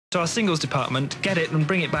to our singles department, get it and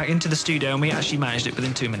bring it back into the studio, and we actually managed it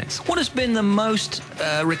within 2 minutes. What has been the most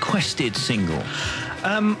requested single?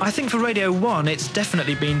 I think for Radio 1, it's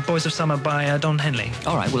definitely been Boys of Summer by Don Henley.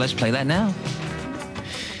 All right, well, let's play that now.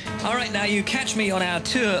 All right, now you catch me on our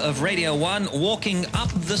tour of Radio 1, walking up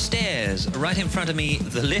the stairs. Right in front of me,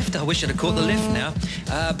 the lift. I wish I'd have caught the lift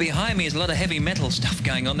now. Behind me is a lot of heavy metal stuff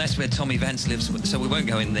going on. That's where Tommy Vance lives, so we won't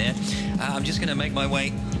go in there. I'm just going to make my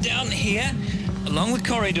way down here, along the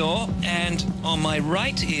corridor, and on my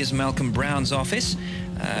right is Malcolm Brown's office,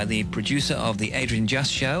 the producer of the Adrian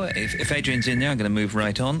Just Show. If Adrian's in there, I'm going to move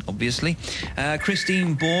right on, obviously.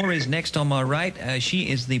 Christine Bohr is next on my right. She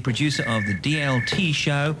is the producer of the DLT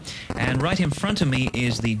Show. And right in front of me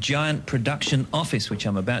is the giant production office, which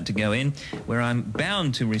I'm about to go in, where I'm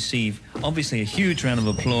bound to receive, obviously, a huge round of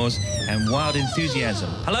applause and wild enthusiasm.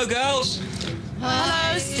 Hello, girls.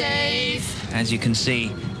 Hello, Steve. As you can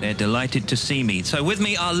see, they're delighted to see me. So with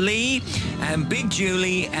me are Lee and Big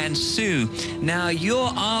Julie and Sue. Now, you're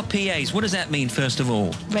RPAs. What does that mean, first of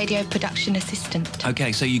all? Radio production assistant.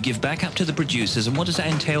 Okay, so you give back up to the producers, and what does that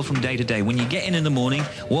entail from day to day? When you get in the morning,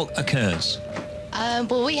 what occurs?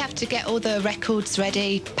 Well, we have to get all the records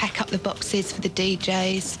ready, pack up the boxes for the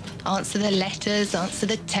DJs, answer the letters, answer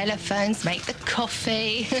the telephones, make the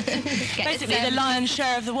coffee. Basically, the lion's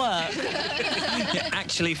share of the work. You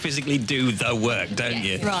actually physically do the work, don't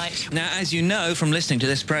you? Right. Now, as you know from listening to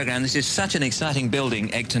this programme, this is such an exciting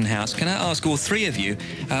building, Egton House. Can I ask all three of you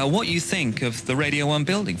what you think of the Radio 1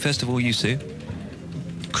 building? First of all, you, Sue.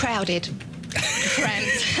 Crowded.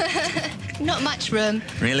 Cramped. Not much room.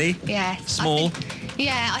 Really? Yeah. Small?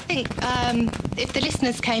 I think if the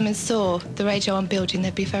listeners came and saw the Radio 1 building,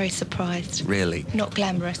 they'd be very surprised. Really? Not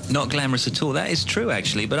glamorous. Not glamorous at all. That is true,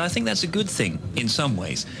 actually, but I think that's a good thing in some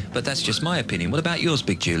ways. But that's just my opinion. What about yours,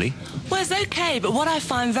 Big Julie? Well, it's okay, but what I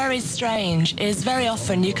find very strange is very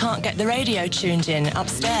often you can't get the radio tuned in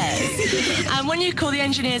upstairs. And when you call the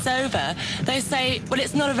engineers over, they say, well,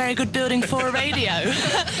 it's not a very good building for a radio.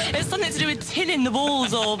 It's something to do with tin in the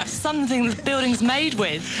walls or something the building's made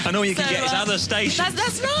with. And all you can get is other stations.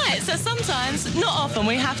 That's right. So sometimes, not often,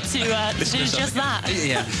 we have to do just that.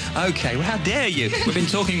 Yeah. Okay, well, how dare you? We've been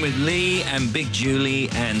talking with Lee and Big Julie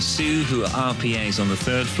and Sue, who are RPAs on the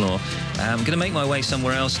 3rd floor. I'm going to make my way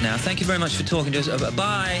somewhere else now. Thank you very much for talking to us.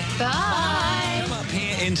 Bye. Bye. Come up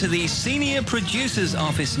here into the senior producer's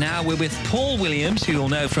office now. We're with Paul Williams, who you'll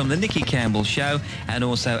know from the Nicky Campbell Show, and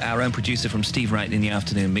also our own producer from Steve Wright in the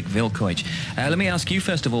Afternoon, Mick Vilkoich. Let me ask you,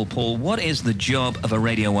 first of all, Paul, what is the job of a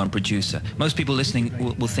Radio 1 producer? Most people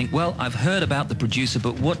listening will think, well, I've heard about the producer,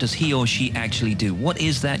 but what does he or she actually do? What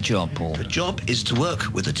is that job, Paul? The job is to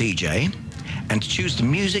work with a DJ and to choose the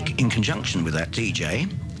music in conjunction with that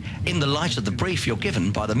DJ in the light of the brief you're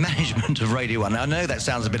given by the management of Radio 1. Now, I know that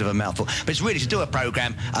sounds a bit of a mouthful, but it's really to do a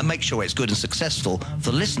programme and make sure it's good and successful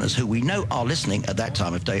for listeners who we know are listening at that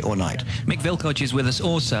time of day or night. Mick Vilkoich is with us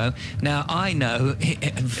also. Now, I know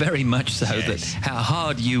very much so that how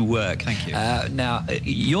hard you work. Thank you. Now,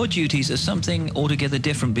 your duties are something altogether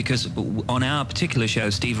different because on our particular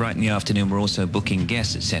show, Steve Wright in the Afternoon, we're also booking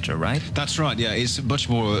guests, etc., right? That's right, yeah. It's much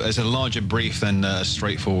more, it's a larger brief than a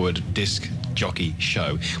straightforward disc jockey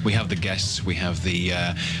show. We have the guests, we have the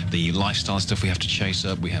lifestyle stuff we have to chase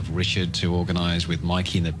up, we have Richard to organise with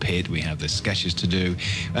Mikey in the pit, we have the sketches to do,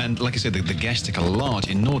 and like I said, the guests take a large,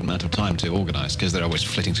 inordinate amount of time to organise because they're always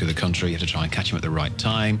flitting through the country. You have to try and catch them at the right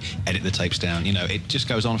time, edit the tapes down, you know, it just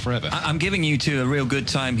goes on forever. I'm giving you two a real good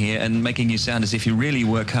time here and making you sound as if you really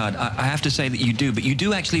work hard. I have to say that you do, but you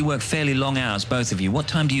do actually work fairly long hours, both of you. What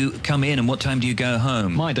time do you come in and what time do you go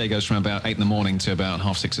home? My day goes from about 8 in the morning to about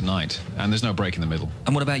 6:30 at night, and there's no break in the middle.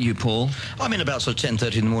 And what about you, Paul? I'm in about sort of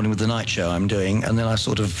 10:30 in the morning with the night show I'm doing, and then I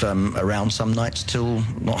sort of around some nights till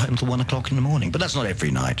not home till 1 o'clock in the morning, but that's not every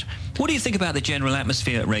night. What do you think about the general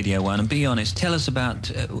atmosphere at Radio 1? And be honest, tell us about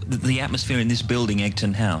the atmosphere in this building,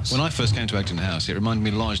 Egton House. When I first came to Egton House, it reminded me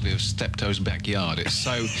largely of Steptoe's backyard.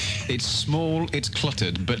 It's small, it's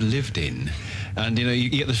cluttered, but lived in. And, you know, you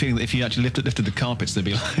get the feeling that if you actually lifted the carpets, there'd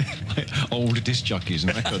be like old disc jockeys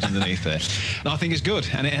and records underneath there. And I think it's good,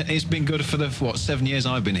 and it's been good for the, 7 years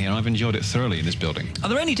I've been here. I've enjoyed it thoroughly in this building. Are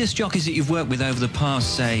there any disc jockeys that you've worked with over the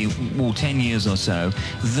past, say, 10 years or so,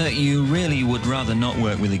 that you really would rather not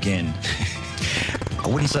work with again? I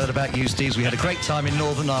wouldn't say that about you, Steve. We had a great time in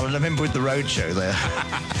Northern Ireland. I remember with the roadshow there.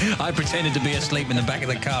 I pretended to be asleep in the back of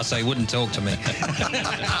the car so he wouldn't talk to me.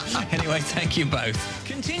 Anyway, thank you both.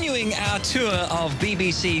 Continuing our tour of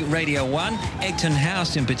BBC Radio 1, Egton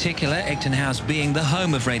House in particular, Egton House being the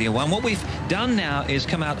home of Radio 1. What we've done now is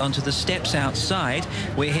come out onto the steps outside.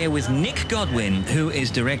 We're here with Nick Godwin, who is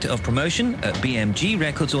Director of Promotion at BMG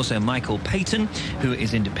Records, also Michael Payton, who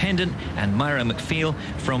is independent, and Myra McPhail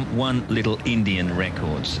from One Little Indian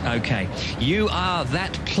Records. Okay, you are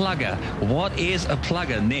that plugger. What is a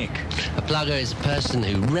plugger, Nick? A plugger is a person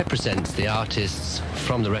who represents the artists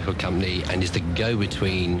from the record company and is the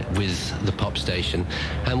go-between with the pop station,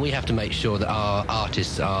 and we have to make sure that our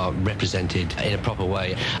artists are represented in a proper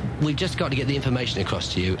way. We've just got to get the information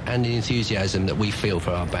across to you and the enthusiasm that we feel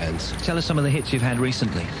for our bands. Tell us some of the hits you've had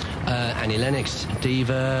recently. Annie Lennox,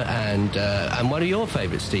 Diva, and one of your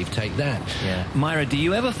favourites, Steve, Take That. Yeah. Myra, do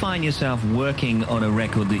you ever find yourself working on a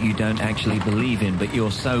record that you don't actually believe in, but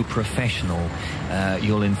you're so professional,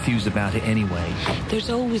 you'll enthuse about it anyway? There's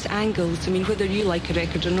always angles. I mean, whether you like a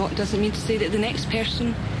record or not doesn't mean to say that the next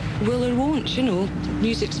person will or won't, you know.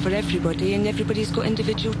 Music's for everybody, and everybody's got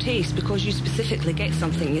individual taste. Because you specifically get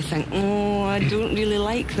something you think, oh, I don't really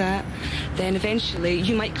like that, then eventually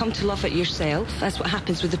you might come to love it yourself. That's what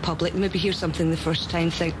happens with the public. They maybe hear something the first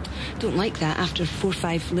time, think, don't like that. After 4 or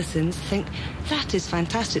 5 listens, think, that is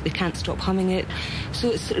fantastic. They can't stop humming it.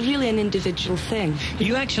 So it's really an individual thing.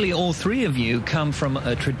 You actually, all three of you, come from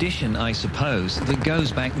a tradition, I suppose, that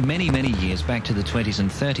goes back many, many years, back to the 20s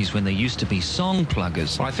and 30s, when there used to be song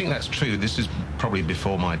pluggers. Well, I think that's true. This is probably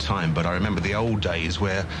before my time, but I remember the old days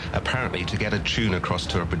where apparently to get a tune across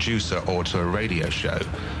to a producer or to a radio show,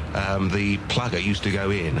 the plugger used to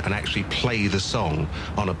go in and actually play the song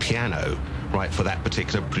on a piano, right, for that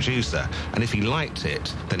particular producer. And if he liked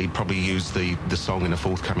it, then he'd probably use the song in a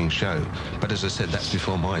forthcoming show. But as I said, that's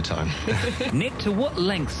before my time. Nick, to what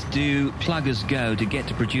lengths do pluggers go to get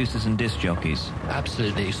to producers and disc jockeys?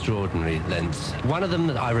 Absolutely extraordinary lengths. One of them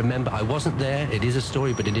that I remember, I wasn't there, it is a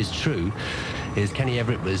story, but it is true, is Kenny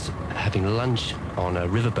Everett was having lunch on a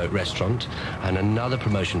riverboat restaurant, and another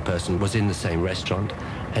promotion person was in the same restaurant,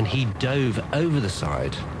 and he dove over the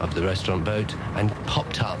side of the restaurant boat and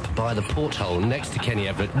popped up by the porthole next to Kenny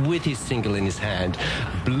Everett with his single in his hand,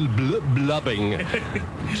 blubbing,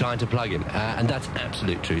 trying to plug him. And that's an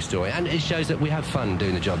absolute true story. And it shows that we have fun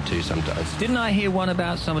doing the job too sometimes. Didn't I hear one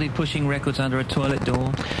about somebody pushing records under a toilet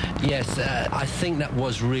door? Yes, I think that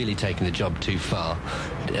was really taking the job too far.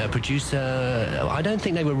 Producer, I don't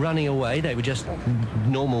think they were running away. They were just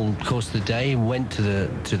normal course of the day, went to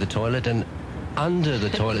the toilet, and under the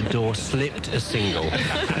toilet door slipped a single.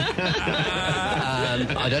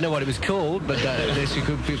 I don't know what it was called, but there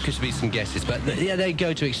could be some guesses. But yeah, they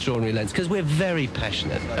go to extraordinary lengths because we're very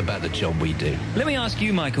passionate about the job we do. Let me ask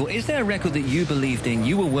you, Michael, is there a record that you believed in,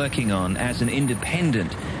 you were working on as an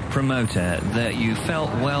independent promoter, that you felt,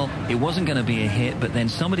 well, it wasn't going to be a hit, but then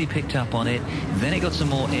somebody picked up on it, then it got some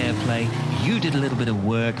more airplay, you did a little bit of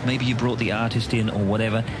work, maybe you brought the artist in or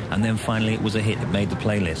whatever, and then finally it was a hit that made the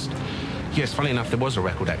playlist? Yes, funny enough, there was a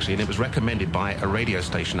record actually, and it was recommended by a radio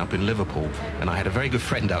station up in Liverpool. And I had a very good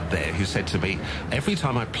friend out there who said to me, every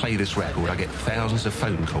time I play this record, I get thousands of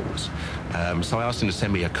phone calls. So I asked him to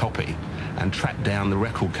send me a copy and tracked down the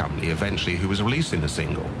record company eventually who was releasing the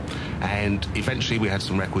single. And eventually we had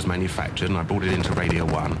some records manufactured, and I brought it into Radio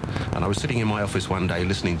 1. And I was sitting in my office one day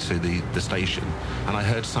listening to the station, and I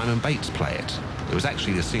heard Simon Bates play it. It was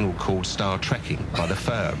actually a single called Star Trekking by The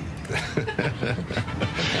Firm.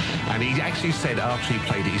 And he actually said, after he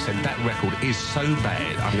played it, he said, that record is so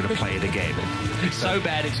bad, I'm going to play it again. It's so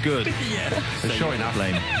bad it's good. Yeah. And sure enough,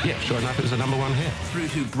 it was a #1 hit. Through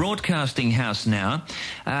to Broadcasting House now.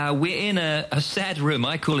 We're in a sad room.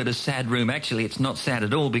 I call it a sad room. Actually, it's not sad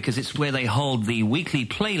at all, because it's where they hold the weekly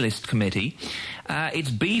playlist committee. It's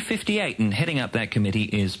B58, and heading up that committee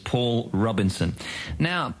is Paul Robinson.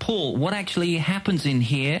 Now, Paul, what actually happens in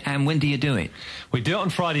here, and when do you do it? We do it on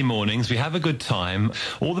Friday mornings. We have a good time.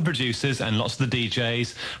 All the producers and lots of the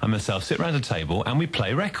DJs and myself sit around a table and we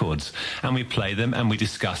play records. And we play them and we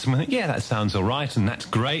discuss them. We think, yeah, that sounds all right, and that's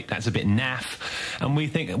great, that's a bit naff. And we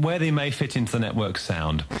think where they may fit into the network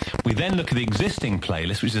sound. We then look at the existing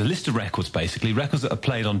playlist, which is a list of records, basically, records that are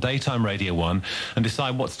played on daytime Radio 1, and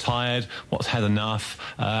decide what's tired, what's had enough,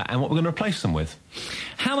 and what we're going to replace them with.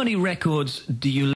 How many records do you